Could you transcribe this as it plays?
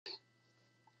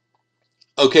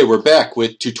Okay, we're back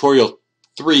with tutorial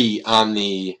 3 on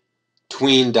the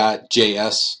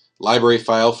tween.js library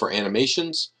file for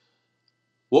animations.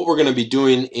 What we're going to be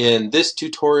doing in this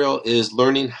tutorial is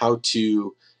learning how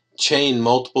to chain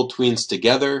multiple tweens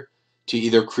together to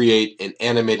either create an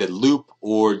animated loop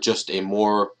or just a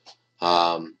more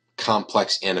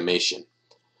complex animation.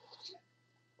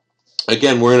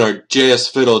 Again, we're in our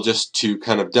JS Fiddle just to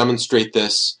kind of demonstrate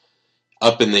this.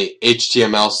 Up in the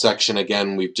HTML section,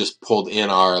 again, we've just pulled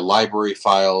in our library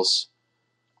files,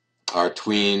 our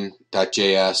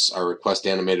tween.js, our request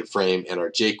animated frame, and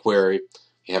our jQuery.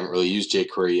 We haven't really used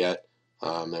jQuery yet,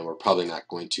 and we're probably not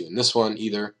going to in this one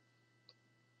either.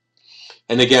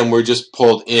 And again, we're just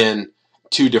pulled in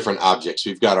two different objects.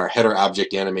 We've got our header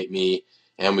object, animate me,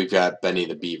 and we've got Benny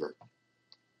the Beaver.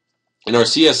 In our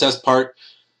CSS part,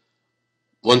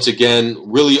 once again,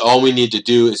 really all we need to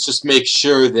do is just make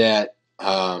sure that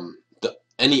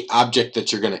any object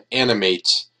that you're going to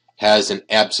animate has an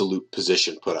absolute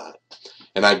position put on it.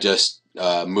 And I've just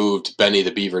moved Benny the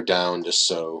Beaver down just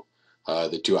so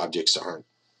the two objects aren't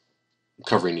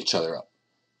covering each other up.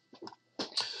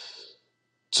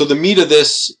 So the meat of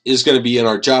this is going to be in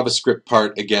our JavaScript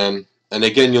part again. And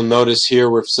again, you'll notice here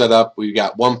we've set up, we've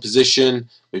got one position,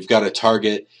 we've got a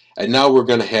target, and now we're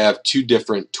going to have two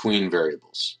different tween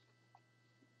variables.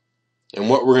 And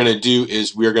what we're going to do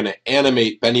is we're going to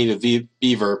animate Benny the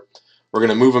Beaver. We're going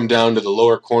to move him down to the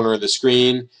lower corner of the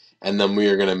screen, and then we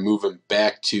are going to move him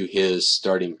back to his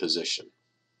starting position.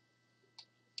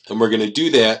 And we're going to do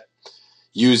that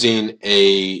using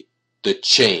the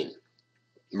chain.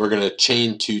 We're going to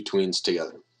chain two tweens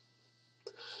together.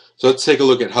 So let's take a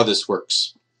look at how this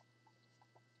works.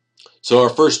 So our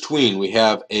first tween, we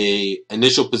have a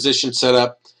initial position set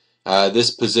up.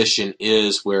 This position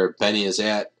is where Benny is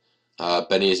at.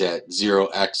 Benny is at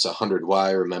 0x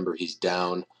 100y. Remember, he's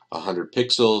down 100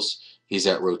 pixels. He's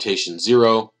at rotation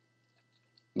 0.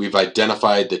 We've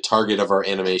identified the target of our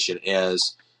animation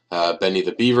as Benny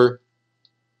the Beaver.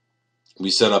 We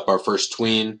set up our first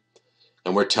tween,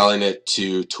 and we're telling it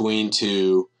to tween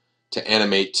to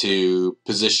animate to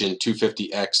position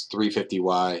 250x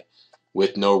 350y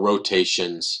with no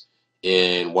rotations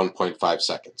in 1.5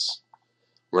 seconds.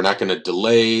 We're not going to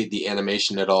delay the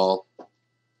animation at all.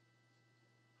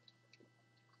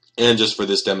 And just for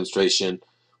this demonstration,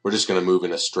 we're just going to move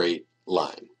in a straight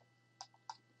line.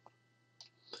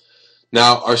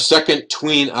 Now, our second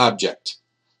tween object.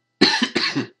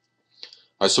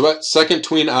 Our second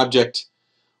tween object,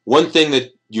 one thing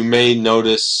that you may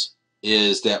notice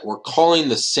is that we're calling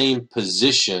the same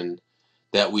position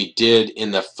that we did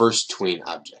in the first tween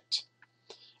object.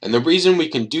 And the reason we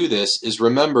can do this is,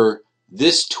 remember,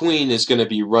 this tween is going to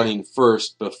be running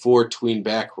first before tween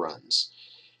back runs.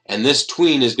 And this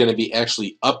tween is going to be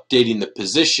actually updating the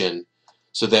position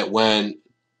so that when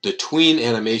the tween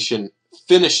animation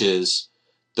finishes,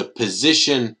 the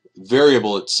position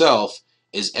variable itself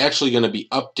is actually going to be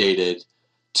updated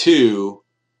to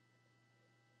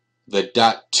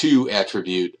the .to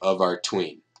attribute of our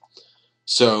tween.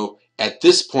 So at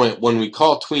this point, when we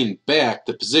call tween back,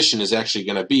 the position is actually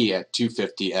going to be at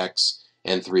 250x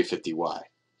and 350y.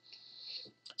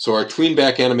 So our tween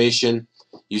back animation,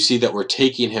 you see that we're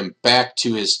taking him back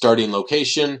to his starting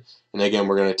location, and again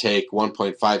we're going to take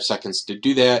 1.5 seconds to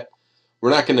do that.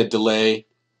 We're not going to delay,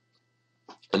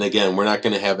 and again we're not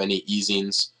going to have any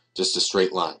easings, just a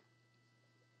straight line.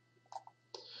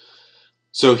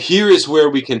 So here is where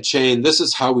we can chain. This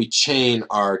is how we chain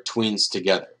our tweens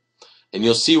together. And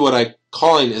you'll see what I'm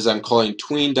calling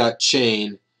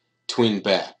tween.chain tween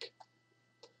back.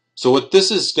 So what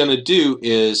this is going to do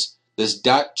is this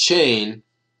 .chain,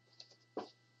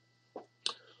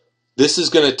 this is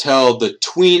going to tell the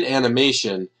tween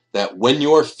animation that when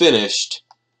you're finished,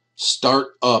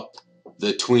 start up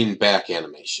the tween back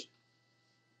animation.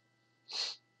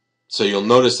 So you'll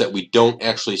notice that we don't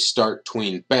actually start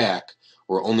tween back,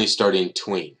 we're only starting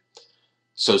tween.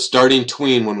 So starting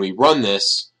tween, when we run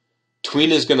this,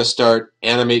 tween is going to start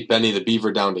animate Benny the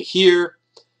Beaver down to here,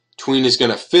 tween is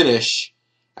going to finish,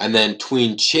 and then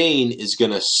tween chain is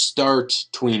going to start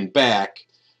tween back,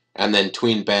 and then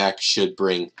tween back should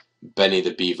bring Benny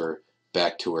the Beaver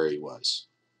back to where he was.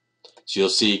 So you'll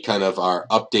see kind of our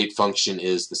update function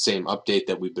is the same update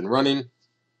that we've been running.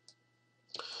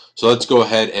 So let's go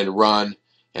ahead and run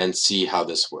and see how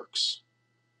this works.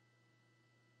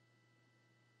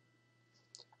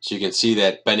 So you can see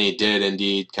that Benny did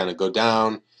indeed kind of go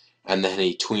down, and then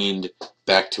he tweened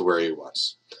back to where he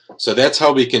was. So that's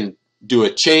how we can do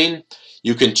a chain.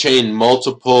 You can chain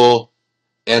multiple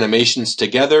animations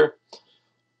together.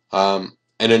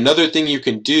 And another thing you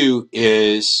can do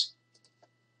is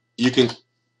you can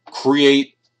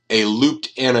create a looped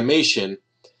animation,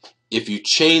 if you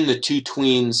chain the two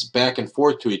tweens back and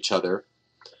forth to each other,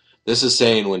 this is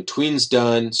saying when tween's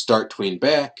done, start tween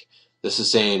back. This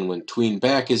is saying when tween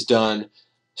back is done,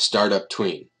 start up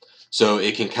tween. So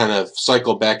it can kind of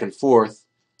cycle back and forth,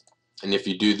 and if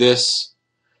you do this,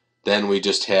 then we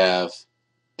just have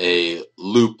a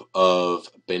loop of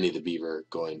Benny the Beaver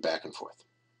going back and forth.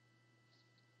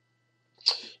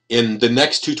 In the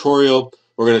next tutorial,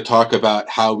 we're going to talk about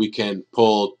how we can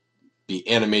be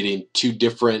animating two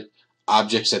different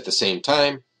objects at the same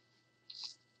time.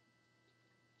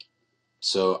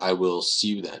 So I will see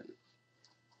you then.